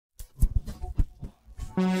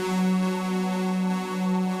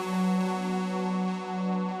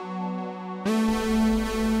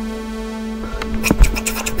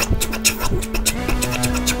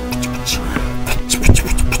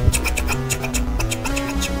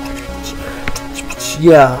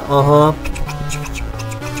Yeah,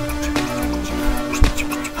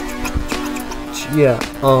 Yeah,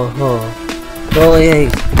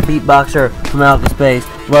 Lillyase, beatboxer from outer space,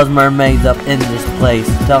 loves mermaids up in this place,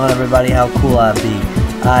 telling everybody how cool I be.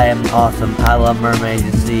 I am awesome, I love mermaids,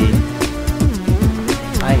 you see.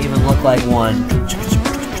 I even look like one,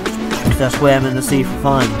 because I swam in the sea for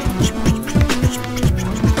fun.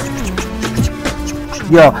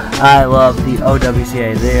 Yo, I love the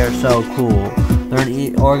OWCA, they are so cool. They're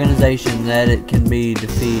an organization that it can be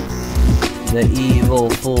defeat the evil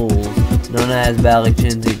fools known as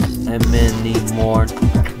Ballychinsy and many more.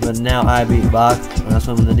 But now I beatbox and I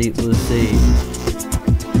swim in the deep blue sea.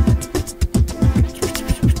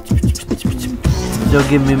 So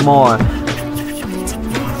give me more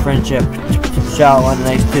friendship. Shout out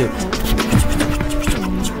Lillyase too.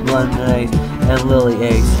 Lillyase and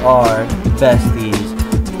Lillyase are besties.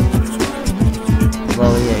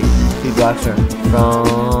 Lillyase, beatboxer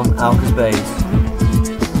from outer space.